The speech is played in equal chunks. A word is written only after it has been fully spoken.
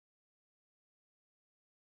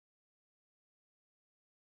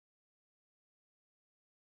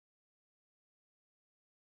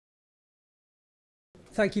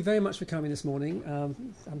Thank you very much for coming this morning.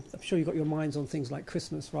 I'm sure you've got your minds on things like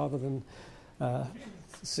Christmas rather than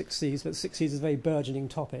 6Cs, but 6Cs is a very burgeoning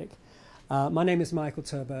topic. My name is Michael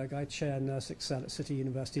Ter-Berg. I chair Nurse Excel at City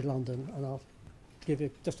University London, and I'll give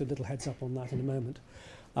you just a little heads up on that in a moment.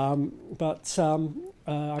 I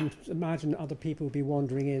imagine other people will be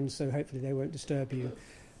wandering in, so hopefully they won't disturb you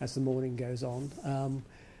as the morning goes on.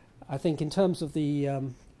 I think in terms of the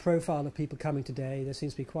profile of people coming today, there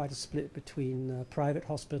seems to be quite a split between private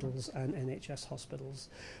hospitals and NHS hospitals,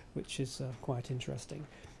 which is quite interesting.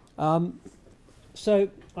 So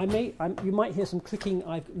you might hear some clicking.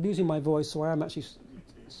 I'm losing my voice, so I am actually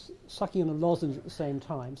sucking on a lozenge at the same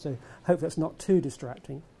time, so hopefully that's not too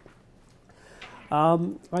distracting. I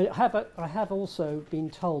have also been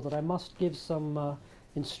told that I must give some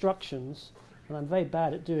instructions, and I'm very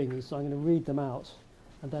bad at doing these, so I'm going to read them out,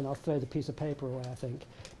 and then I'll throw the piece of paper away, I think.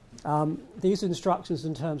 These are instructions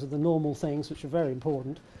in terms of the normal things, which are very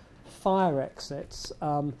important. Fire exits.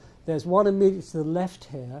 There's one immediately to the left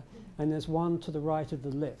here, and there's one to the right of the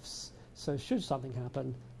lifts. So should something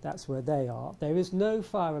happen, that's where they are. There is no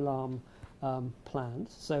fire alarm planned,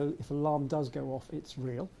 so if an alarm does go off, it's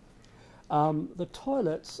real. The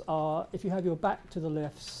toilets are, if you have your back to the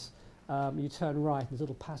lifts, you turn right, there's a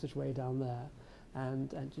little passageway down there,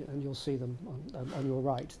 and you'll see them on your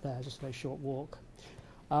right there, just a very short walk.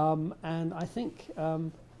 And I think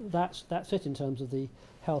that's it in terms of the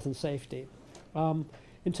health and safety.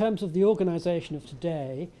 In terms of the organisation of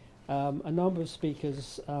today, a number of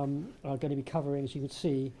speakers are going to be covering, as you can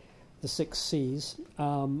see, the 6 Cs,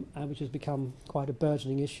 which has become quite a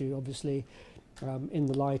burgeoning issue, obviously, in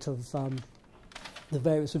the light of the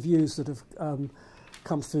various reviews that have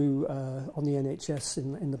come through on the NHS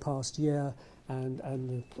in the past year,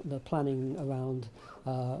 and the planning around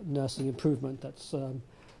nursing improvement that's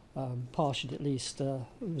partially at least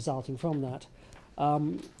resulting from that.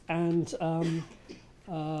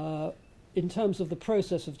 In terms of the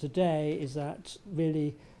process of today, is that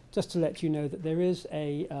really just to let you know that there is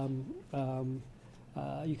a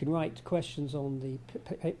you can write questions on the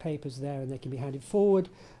papers there, and they can be handed forward.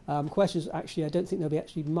 Questions, actually, I don't think there'll be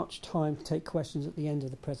actually much time to take questions at the end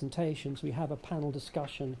of the presentation, so we have a panel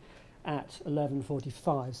discussion at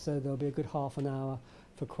 11:45, so there'll be a good half an hour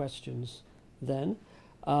for questions then.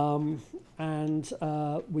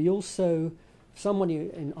 We also, someone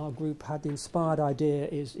in our group had the inspired idea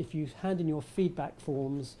is if you hand in your feedback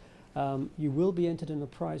forms, you will be entered in a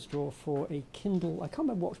prize draw for a Kindle. I can't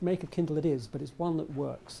remember what make of Kindle it is, but it's one that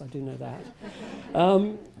works. I do know that.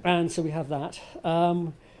 And so we have that.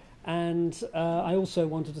 I also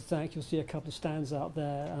wanted to thank, you'll see a couple of stands out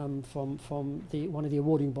there from one of the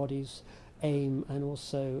awarding bodies, AIM, and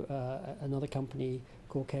also another company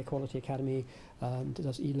called Care Quality Academy that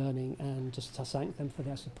does e-learning, and just to thank them for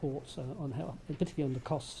their support on how, particularly on the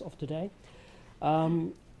costs of today.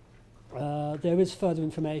 There is further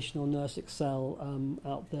information on Nurse Excel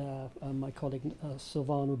out there. My colleague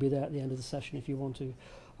Sylvain will be there at the end of the session if you want to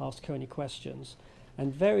ask her any questions.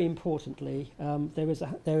 And very importantly, there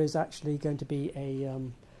is actually going to be a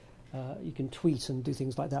you can tweet and do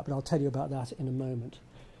things like that, but I'll tell you about that in a moment.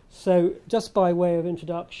 So just by way of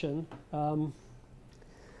introduction, I'm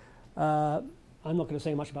not going to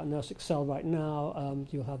say much about Nurse Excel right now.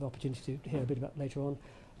 You'll have the opportunity to hear a bit about it later on.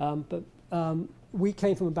 But we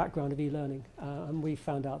came from a background of e-learning, and we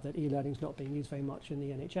found out that e-learning is not being used very much in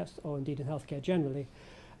the NHS or indeed in healthcare generally.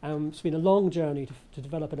 It's been a long journey to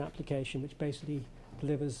develop an application which basically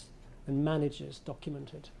delivers and manages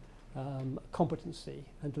documented competency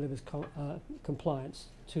and delivers compliance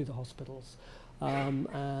to the hospitals.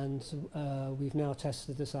 We've now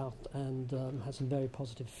tested this out and had some very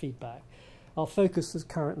positive feedback. Our focus is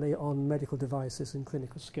currently on medical devices and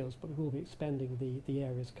clinical skills, but we will be expanding the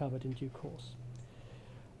areas covered in due course.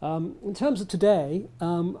 In terms of today,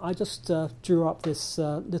 I just drew up this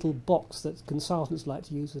little box that consultants like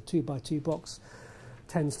to use. A 2x2 box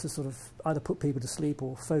tends to sort of either put people to sleep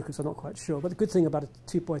or focus, I'm not quite sure. But the good thing about a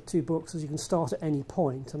 2x2 box is you can start at any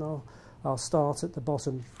point, and I'll start at the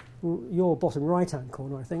bottom, your bottom right-hand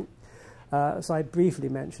corner, I think. So I briefly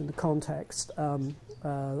mentioned the context of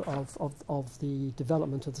the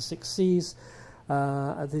development of the 6 Cs,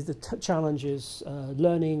 the challenges,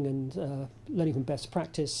 learning and learning from best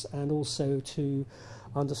practice, and also to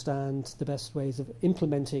understand the best ways of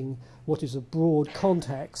implementing what is a broad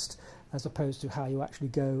context as opposed to how you actually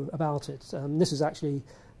go about it. This has actually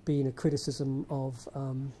been a criticism of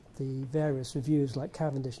the various reviews like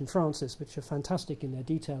Cavendish and Francis, which are fantastic in their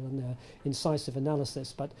detail and their incisive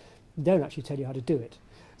analysis, but don't actually tell you how to do it.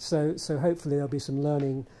 So hopefully there'll be some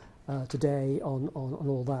learning today on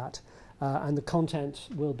all that. And the content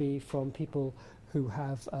will be from people who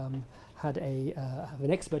have had have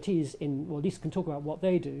an expertise in, or at least can talk about what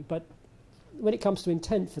they do. But when it comes to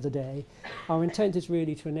intent for the day, our intent is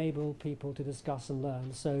really to enable people to discuss and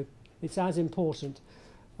learn. So it's as important,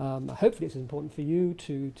 hopefully it's important for you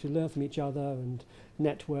to learn from each other and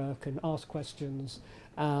network and ask questions,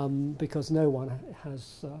 because no one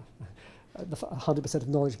has 100% of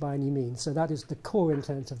knowledge by any means. So that is the core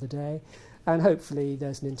intent of the day, and hopefully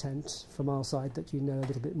there's an intent from our side that you know a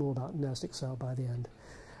little bit more about Nurse Excel by the end.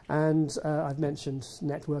 And I've mentioned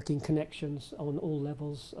networking connections on all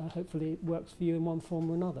levels. Hopefully it works for you in one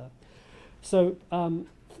form or another. So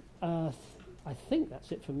I think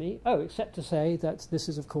that's it for me. Oh, except to say that this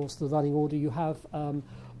is, of course, the running order. You have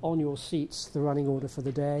on your seats the running order for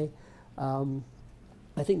the day.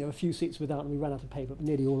 I think there are a few seats without, and we ran out of paper, but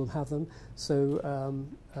nearly all of them have them. So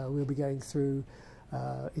we'll be going through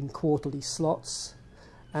in quarterly slots.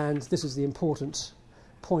 And this is the important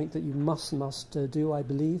point that you must do, I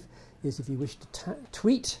believe, is if you wish to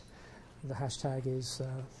tweet, the hashtag is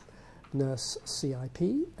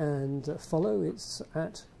NurseCIP, and follow, it's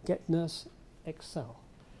at GetNurseExcel.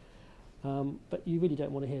 But you really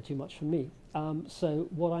don't want to hear too much from me. So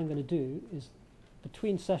what I'm going to do is,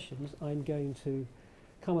 between sessions, I'm going to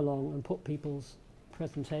come along and put people's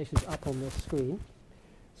presentations up on the screen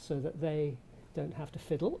so that they don't have to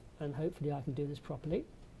fiddle, and hopefully I can do this properly.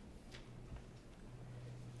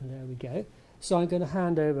 And there we go. So I'm going to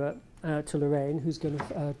hand over to Lorraine, who's going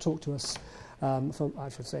to talk to us from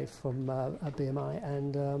BMI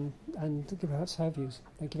and give us her views.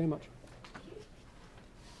 Thank you very much.